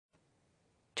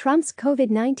Trump's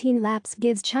COVID-19 lapse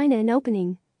gives China an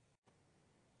opening.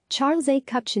 Charles A.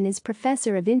 Kupchan is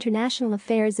Professor of International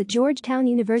Affairs at Georgetown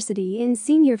University and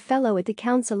Senior Fellow at the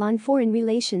Council on Foreign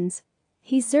Relations.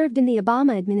 He served in the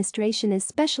Obama administration as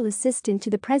Special Assistant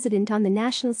to the President on the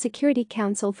National Security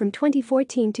Council from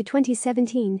 2014 to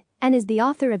 2017 and is the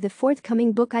author of the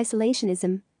forthcoming book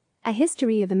Isolationism, a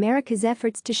history of America's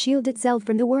efforts to shield itself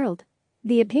from the world.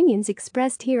 The opinions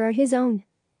expressed here are his own.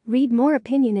 Read more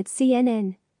opinion at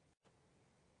CNN.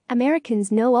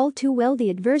 Americans know all too well the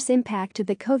adverse impact of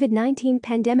the COVID-19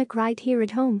 pandemic right here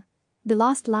at home. The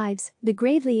lost lives, the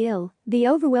gravely ill, the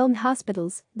overwhelmed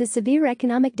hospitals, the severe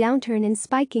economic downturn and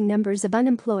spiking numbers of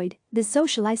unemployed, the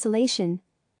social isolation.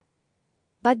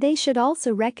 But they should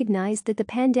also recognize that the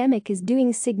pandemic is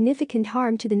doing significant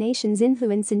harm to the nation's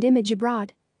influence and image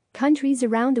abroad. Countries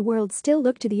around the world still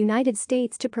look to the United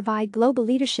States to provide global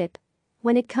leadership.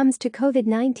 When it comes to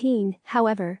COVID-19,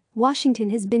 however,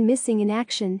 Washington has been missing in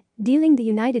action, dealing the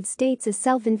United States a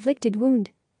self-inflicted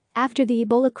wound. After the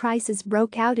Ebola crisis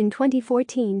broke out in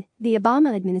 2014, the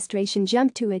Obama administration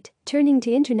jumped to it, turning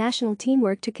to international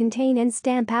teamwork to contain and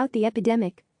stamp out the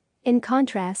epidemic. In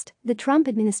contrast, the Trump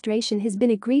administration has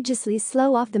been egregiously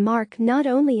slow off the mark not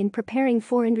only in preparing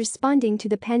for and responding to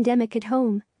the pandemic at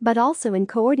home, but also in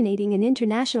coordinating an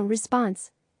international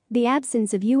response. The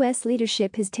absence of U.S.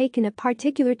 leadership has taken a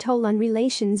particular toll on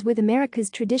relations with America's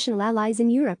traditional allies in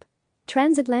Europe.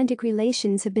 Transatlantic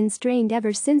relations have been strained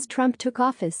ever since Trump took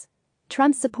office.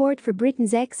 Trump's support for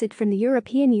Britain's exit from the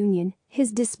European Union,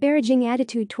 his disparaging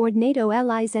attitude toward NATO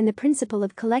allies and the principle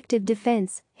of collective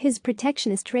defense, his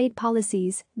protectionist trade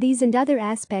policies, these and other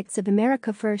aspects of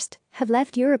America First, have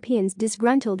left Europeans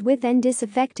disgruntled with and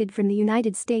disaffected from the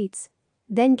United States.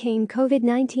 Then came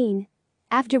COVID-19.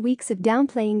 After weeks of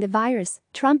downplaying the virus,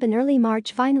 Trump in early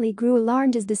March finally grew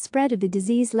alarmed as the spread of the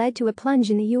disease led to a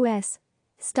plunge in the U.S.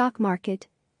 stock market.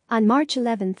 On March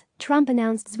 11, Trump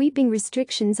announced sweeping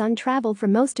restrictions on travel for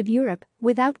most of Europe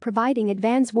without providing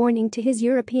advance warning to his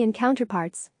European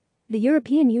counterparts. The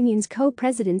European Union's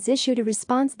co-presidents issued a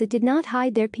response that did not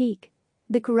hide their pique.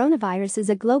 The coronavirus is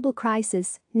a global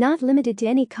crisis, not limited to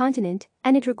any continent,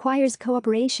 and it requires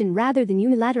cooperation rather than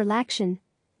unilateral action.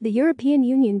 The European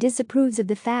Union disapproves of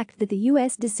the fact that the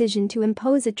U.S. decision to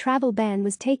impose a travel ban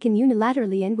was taken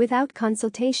unilaterally and without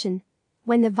consultation.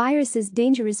 When the virus's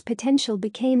dangerous potential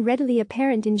became readily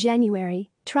apparent in January,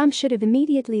 Trump should have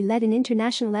immediately led an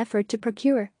international effort to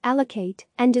procure, allocate,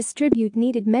 and distribute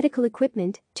needed medical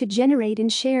equipment, to generate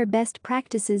and share best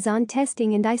practices on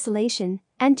testing and isolation,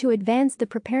 and to advance the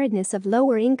preparedness of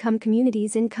lower-income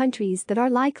communities in countries that are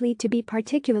likely to be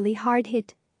particularly hard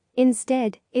hit.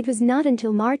 Instead, it was not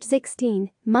until March 16,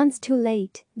 months too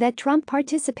late, that Trump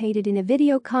participated in a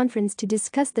video conference to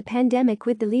discuss the pandemic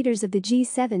with the leaders of the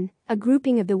G7, a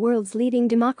grouping of the world's leading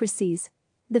democracies.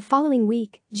 The following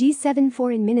week, G7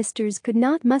 foreign ministers could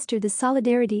not muster the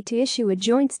solidarity to issue a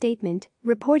joint statement,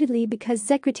 reportedly because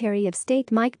Secretary of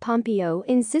State Mike Pompeo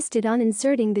insisted on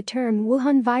inserting the term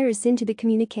Wuhan virus into the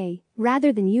communiqué,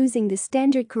 rather than using the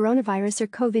standard coronavirus or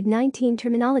COVID-19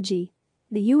 terminology.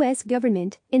 The U.S.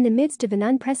 government, in the midst of an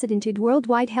unprecedented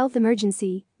worldwide health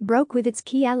emergency, broke with its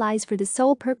key allies for the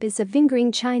sole purpose of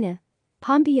fingering China.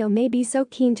 Pompeo may be so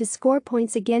keen to score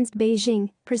points against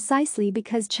Beijing precisely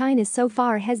because China so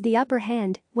far has the upper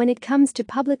hand when it comes to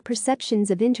public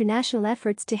perceptions of international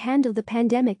efforts to handle the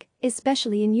pandemic,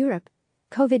 especially in Europe.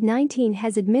 COVID-19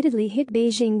 has admittedly hit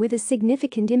Beijing with a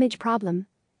significant image problem.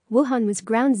 Wuhan was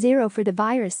ground zero for the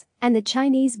virus, and the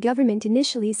Chinese government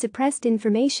initially suppressed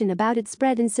information about its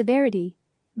spread and severity.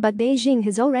 But Beijing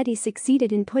has already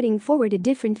succeeded in putting forward a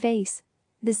different face.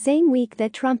 The same week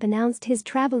that Trump announced his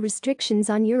travel restrictions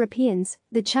on Europeans,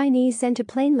 the Chinese sent a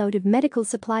plane load of medical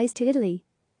supplies to Italy.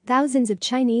 Thousands of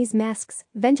Chinese masks,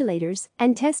 ventilators,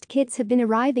 and test kits have been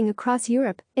arriving across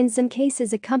Europe, in some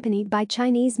cases accompanied by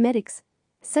Chinese medics.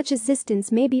 Such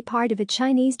assistance may be part of a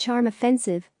Chinese charm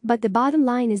offensive, but the bottom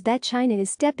line is that China is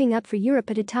stepping up for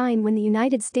Europe at a time when the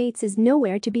United States is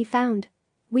nowhere to be found.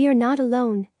 "We are not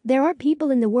alone, there are people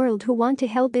in the world who want to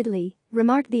help Italy,"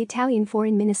 remarked the Italian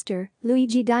Foreign Minister,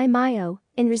 Luigi Di Maio,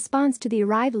 in response to the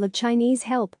arrival of Chinese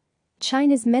help.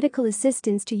 China's medical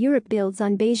assistance to Europe builds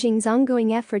on Beijing's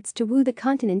ongoing efforts to woo the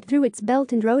continent through its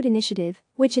Belt and Road Initiative,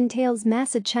 which entails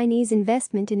massive Chinese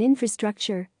investment in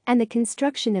infrastructure and the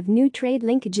construction of new trade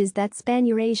linkages that span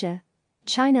Eurasia.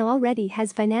 China already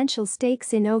has financial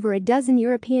stakes in over a dozen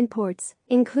European ports,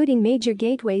 including major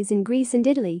gateways in Greece and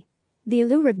Italy. The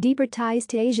allure of deeper ties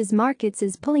to Asia's markets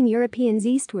is pulling Europeans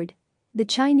eastward. The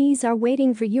Chinese are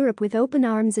waiting for Europe with open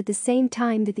arms at the same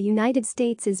time that the United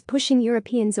States is pushing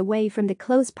Europeans away from the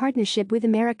close partnership with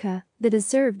America, that has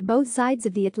served both sides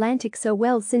of the Atlantic so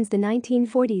well since the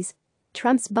 1940s.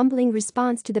 Trump's bumbling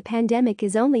response to the pandemic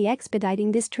is only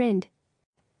expediting this trend.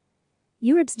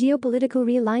 Europe's geopolitical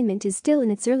realignment is still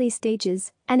in its early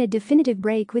stages, and a definitive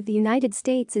break with the United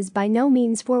States is by no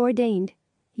means foreordained.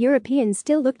 Europeans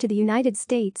still look to the United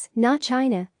States, not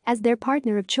China, as their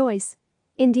partner of choice.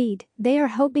 Indeed, they are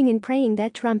hoping and praying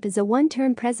that Trump is a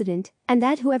one-term president and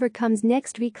that whoever comes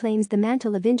next reclaims the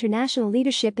mantle of international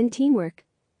leadership and teamwork.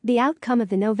 The outcome of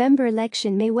the November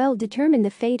election may well determine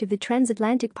the fate of the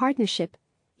transatlantic partnership.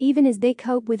 Even as they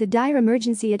cope with a dire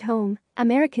emergency at home,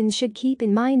 Americans should keep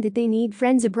in mind that they need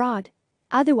friends abroad.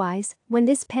 Otherwise, when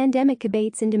this pandemic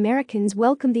abates and Americans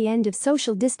welcome the end of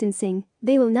social distancing,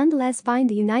 they will nonetheless find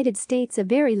the United States a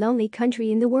very lonely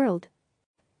country in the world.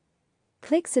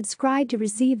 Click subscribe to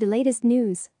receive the latest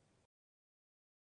news.